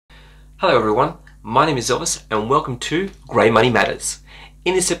Hello everyone, my name is Elvis and welcome to Grey Money Matters.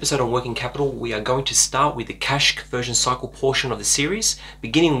 In this episode on working capital, we are going to start with the cash conversion cycle portion of the series,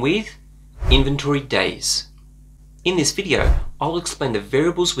 beginning with inventory days. In this video, I'll explain the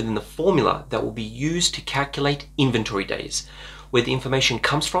variables within the formula that will be used to calculate inventory days, where the information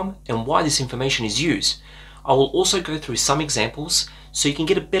comes from and why this information is used. I will also go through some examples so you can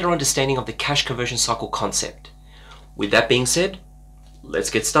get a better understanding of the cash conversion cycle concept. With that being said,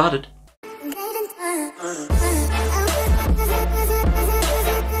 let's get started.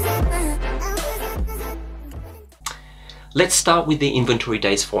 Let's start with the inventory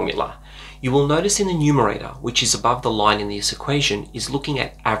days formula. You will notice in the numerator, which is above the line in this equation, is looking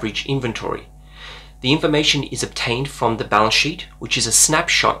at average inventory. The information is obtained from the balance sheet, which is a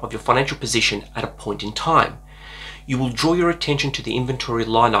snapshot of your financial position at a point in time. You will draw your attention to the inventory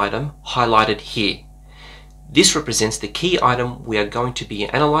line item highlighted here. This represents the key item we are going to be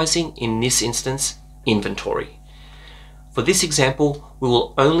analyzing, in this instance, inventory. For this example, we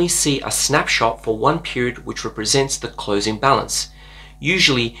will only see a snapshot for one period, which represents the closing balance.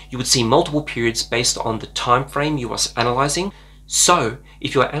 Usually, you would see multiple periods based on the time frame you are analyzing. So,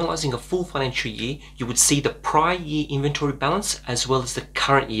 if you are analyzing a full financial year, you would see the prior year inventory balance as well as the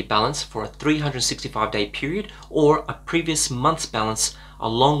current year balance for a 365-day period, or a previous month's balance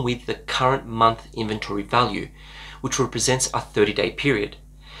along with the current month inventory value, which represents a 30-day period.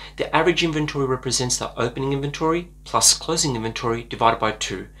 The average inventory represents the opening inventory plus closing inventory divided by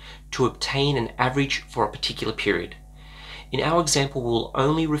 2 to obtain an average for a particular period. In our example, we will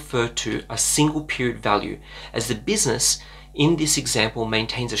only refer to a single period value, as the business in this example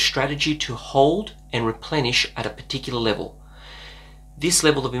maintains a strategy to hold and replenish at a particular level. This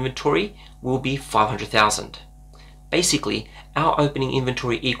level of inventory will be 500,000. Basically, our opening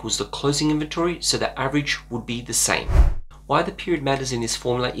inventory equals the closing inventory, so the average would be the same. Why the period matters in this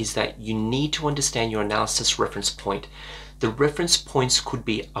formula is that you need to understand your analysis reference point. The reference points could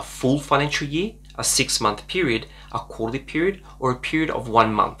be a full financial year, a 6-month period, a quarterly period, or a period of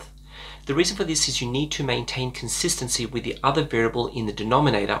 1 month. The reason for this is you need to maintain consistency with the other variable in the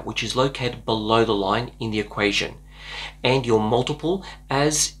denominator, which is located below the line in the equation, and your multiple,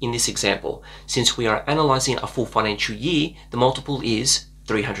 as in this example. Since we are analyzing a full financial year, the multiple is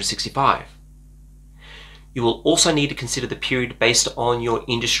 365. You will also need to consider the period based on your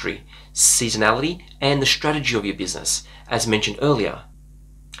industry, seasonality, and the strategy of your business, as mentioned earlier.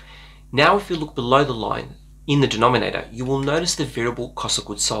 Now, if you look below the line in the denominator, you will notice the variable cost of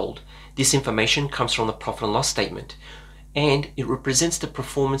goods sold. This information comes from the profit and loss statement, and it represents the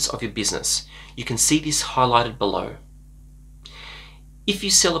performance of your business. You can see this highlighted below. If you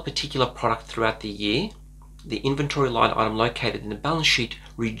sell a particular product throughout the year, the inventory line item located in the balance sheet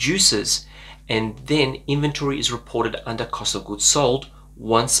reduces, and then inventory is reported under cost of goods sold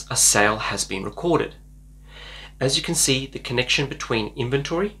once a sale has been recorded. As you can see, the connection between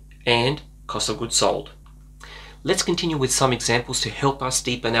inventory and cost of goods sold. Let's continue with some examples to help us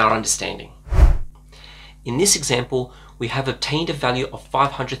deepen our understanding. In this example, we have obtained a value of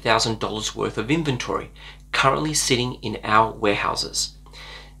 $500,000 worth of inventory currently sitting in our warehouses.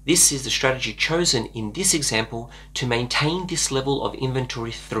 This is the strategy chosen in this example to maintain this level of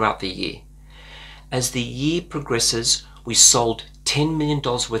inventory throughout the year. As the year progresses, we sold $10 million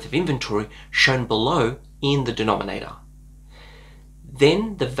worth of inventory, shown below in the denominator.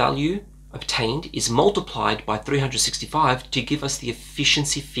 Then the value obtained is multiplied by 365 to give us the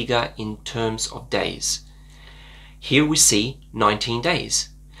efficiency figure in terms of days. Here we see 19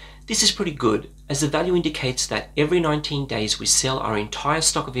 days. This is pretty good, as the value indicates that every 19 days we sell our entire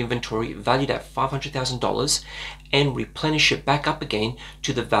stock of inventory valued at $500,000 and replenish it back up again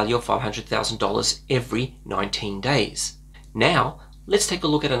to the value of $500,000 every 19 days. Now, let's take a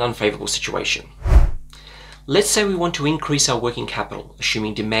look at an unfavorable situation. Let's say we want to increase our working capital,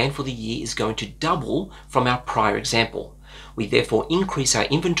 assuming demand for the year is going to double from our prior example. We therefore increase our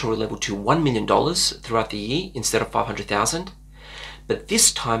inventory level to $1 million throughout the year instead of $500,000. But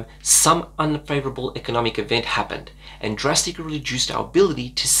this time, some unfavorable economic event happened and drastically reduced our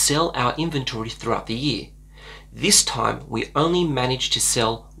ability to sell our inventory throughout the year. This time, we only managed to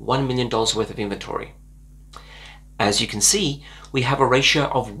sell $1 million worth of inventory. As you can see, we have a ratio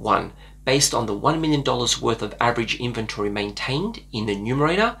of 1 based on the $1 million worth of average inventory maintained in the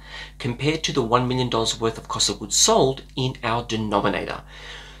numerator compared to the $1 million worth of cost of goods sold in our denominator.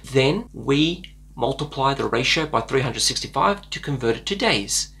 Then we multiply the ratio by 365 to convert it to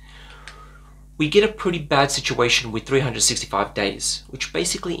days. We get a pretty bad situation with 365 days, which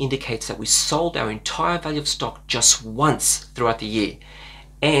basically indicates that we sold our entire value of stock just once throughout the year,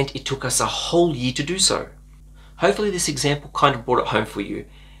 and it took us a whole year to do so. Hopefully this example kind of brought it home for you.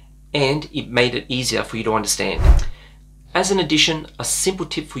 and it made it easier for you to understand. As an addition, a simple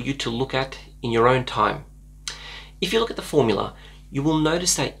tip for you to look at in your own time. If you look at the formula, you will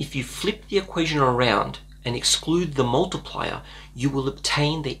notice that if you flip the equation around and exclude the multiplier, you will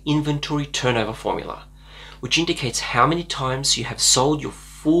obtain the inventory turnover formula, which indicates how many times you have sold your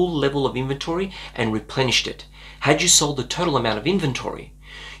full level of inventory and replenished it. Had you sold the total amount of inventory,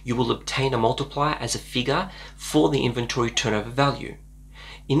 you will obtain a multiplier as a figure for the inventory turnover value.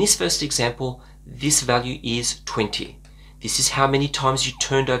 In this first example, this value is 20. This is how many times you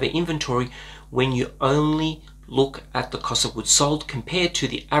turned over inventory when you only look at the cost of goods sold compared to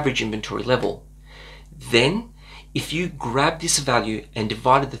the average inventory level. Then, if you grab this value and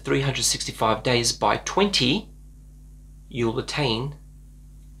divided the 365 days by 20, you'll attain,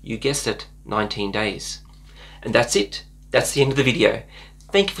 you guessed it, 19 days. And that's it. That's the end of the video.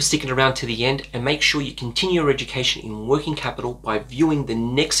 Thank you for sticking around to the end, and make sure you continue your education in working capital by viewing the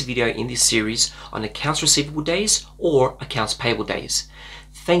next video in this series on accounts receivable days or accounts payable days.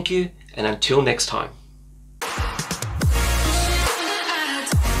 Thank you, and until next time.